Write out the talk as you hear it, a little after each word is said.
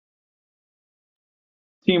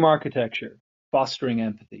Team architecture, fostering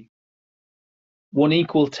empathy. One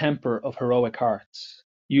equal temper of heroic hearts.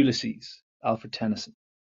 Ulysses, Alfred Tennyson.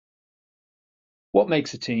 What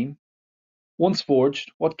makes a team? Once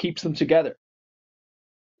forged, what keeps them together?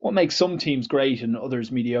 What makes some teams great and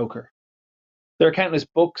others mediocre? There are countless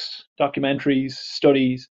books, documentaries,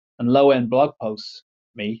 studies, and low-end blog posts,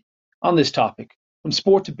 me, on this topic. From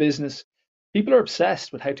sport to business, people are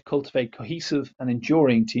obsessed with how to cultivate cohesive and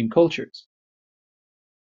enduring team cultures.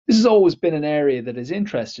 This has always been an area that has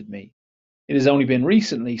interested me. It has only been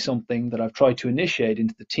recently something that I've tried to initiate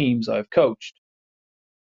into the teams I've coached.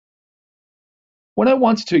 When I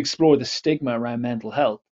wanted to explore the stigma around mental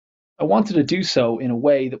health, I wanted to do so in a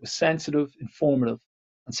way that was sensitive, informative,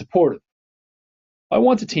 and supportive. I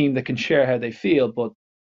want a team that can share how they feel, but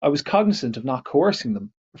I was cognizant of not coercing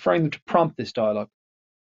them, preferring them to prompt this dialogue.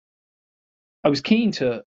 I was keen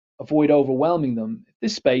to avoid overwhelming them if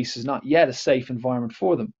this space is not yet a safe environment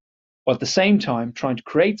for them, while at the same time trying to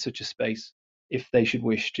create such a space if they should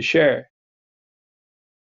wish to share.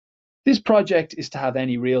 This project is to have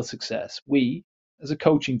any real success. We, as a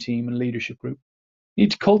coaching team and leadership group,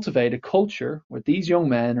 need to cultivate a culture where these young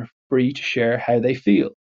men are free to share how they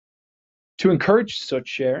feel. To encourage such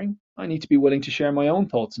sharing, I need to be willing to share my own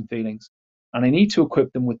thoughts and feelings, and I need to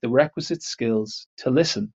equip them with the requisite skills to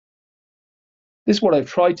listen. This is what I've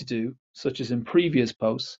tried to do, such as in previous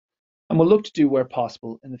posts, and will look to do where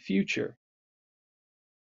possible in the future.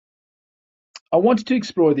 I wanted to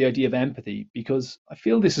explore the idea of empathy because I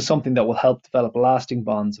feel this is something that will help develop lasting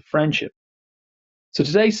bonds of friendship. So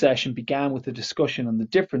today's session began with a discussion on the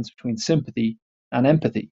difference between sympathy and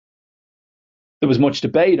empathy. There was much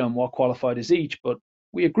debate on what qualified as each, but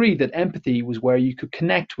we agreed that empathy was where you could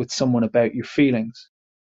connect with someone about your feelings.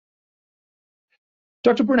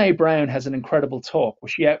 Dr. Brene Brown has an incredible talk where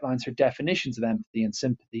she outlines her definitions of empathy and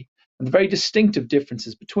sympathy and the very distinctive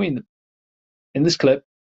differences between them. In this clip,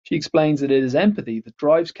 she explains that it is empathy that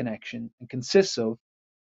drives connection and consists of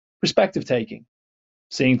perspective taking,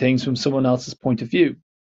 seeing things from someone else's point of view,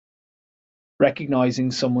 recognizing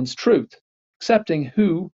someone's truth, accepting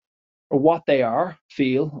who or what they are,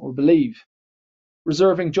 feel, or believe,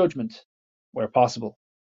 reserving judgment where possible.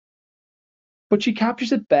 But she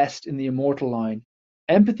captures it best in the immortal line,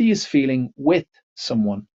 empathy is feeling with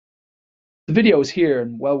someone. The video is here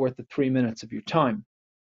and well worth the 3 minutes of your time.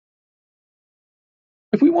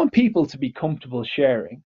 If we want people to be comfortable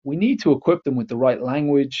sharing, we need to equip them with the right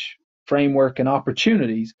language, framework, and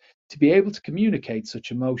opportunities to be able to communicate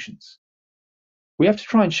such emotions. We have to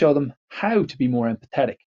try and show them how to be more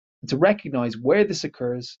empathetic and to recognize where this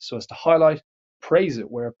occurs so as to highlight, praise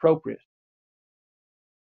it where appropriate.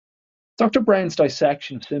 Dr. Brown's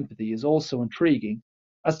dissection of sympathy is also intriguing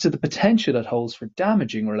as to the potential it holds for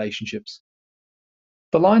damaging relationships.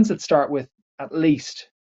 The lines that start with "at least"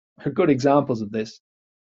 are good examples of this.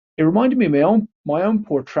 It reminded me of my own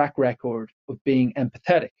poor track record of being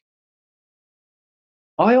empathetic.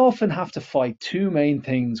 I often have to fight two main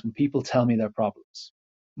things when people tell me their problems: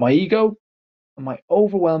 my ego and my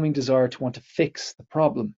overwhelming desire to want to fix the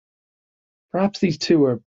problem. Perhaps these two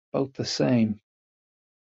are both the same.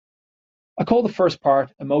 I call the first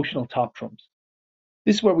part emotional top trumps.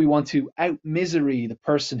 This is where we want to out misery the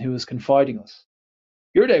person who is confiding us.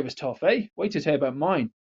 Your day was tough, eh? Wait to tell you about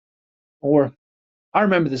mine. Or, I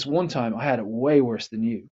remember this one time I had it way worse than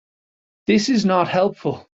you. This is not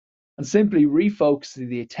helpful and simply refocuses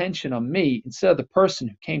the attention on me instead of the person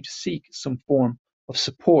who came to seek some form of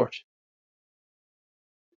support.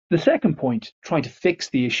 The second point, trying to fix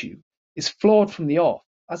the issue, is flawed from the off,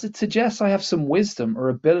 as it suggests I have some wisdom or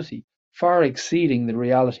ability far exceeding the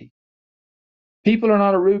reality. People are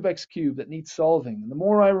not a Rubik's Cube that needs solving, and the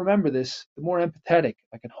more I remember this, the more empathetic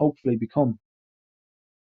I can hopefully become.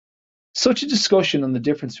 Such a discussion on the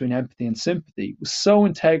difference between empathy and sympathy was so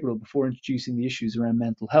integral before introducing the issues around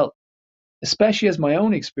mental health, especially as my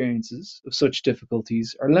own experiences of such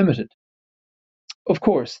difficulties are limited. Of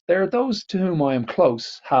course, there are those to whom I am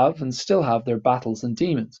close, have and still have their battles and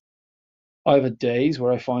demons. I've had days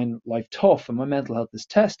where I find life tough and my mental health is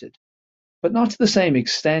tested, but not to the same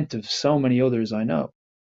extent of so many others I know.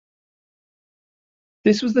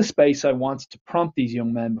 This was the space I wanted to prompt these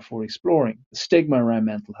young men before exploring the stigma around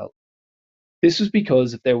mental health. This was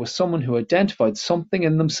because if there was someone who identified something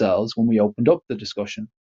in themselves when we opened up the discussion,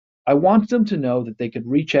 I wanted them to know that they could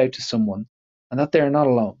reach out to someone and that they are not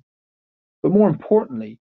alone. But more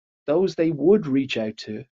importantly, those they would reach out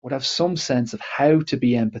to would have some sense of how to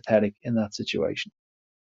be empathetic in that situation.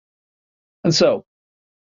 And so,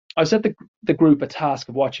 I set the group a task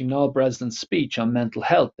of watching Niall Breslin's speech on mental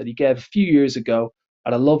health that he gave a few years ago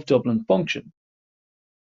at a Love Dublin function.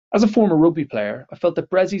 As a former rugby player, I felt that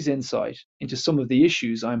Brezzy's insight into some of the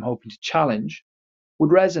issues I'm hoping to challenge would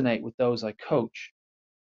resonate with those I coach.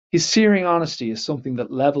 His searing honesty is something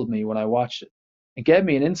that leveled me when I watched it and gave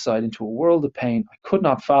me an insight into a world of pain I could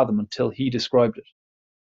not fathom until he described it.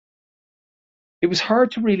 It was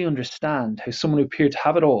hard to really understand how someone who appeared to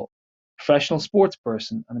have it all, a professional sports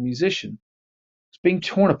person and a musician, was being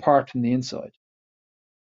torn apart from the inside.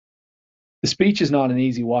 The speech is not an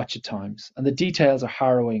easy watch at times, and the details are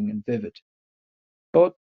harrowing and vivid.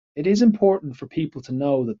 But it is important for people to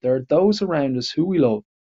know that there are those around us who we love,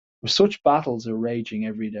 where such battles are raging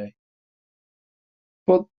every day.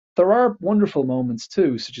 But there are wonderful moments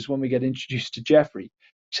too, such as when we get introduced to Jeffrey,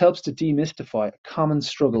 which helps to demystify a common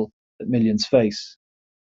struggle that millions face.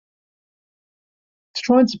 To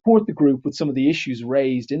try and support the group with some of the issues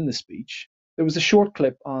raised in the speech, there was a short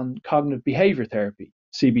clip on cognitive behavior therapy,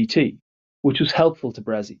 CBT, which was helpful to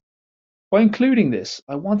Brezzy. By including this,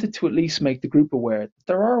 I wanted to at least make the group aware that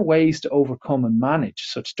there are ways to overcome and manage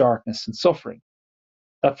such darkness and suffering,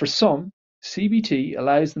 that for some, CBT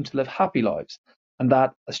allows them to live happy lives, and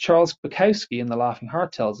that, as Charles Bukowski in The Laughing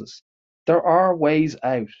Heart tells us, there are ways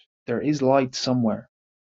out, there is light somewhere.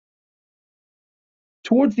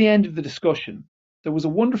 Towards the end of the discussion, there was a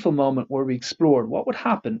wonderful moment where we explored what would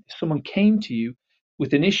happen if someone came to you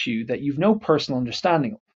with an issue that you've no personal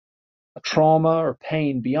understanding of, a trauma or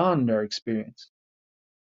pain beyond our experience.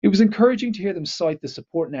 It was encouraging to hear them cite the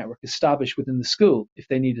support network established within the school if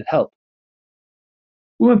they needed help.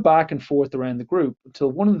 We went back and forth around the group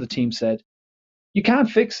until one of the team said, "You can't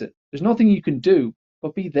fix it. There's nothing you can do,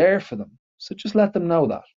 but be there for them. So just let them know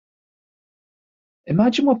that."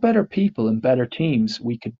 Imagine what better people and better teams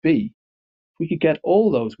we could be if we could get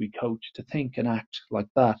all those we coach to think and act like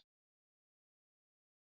that.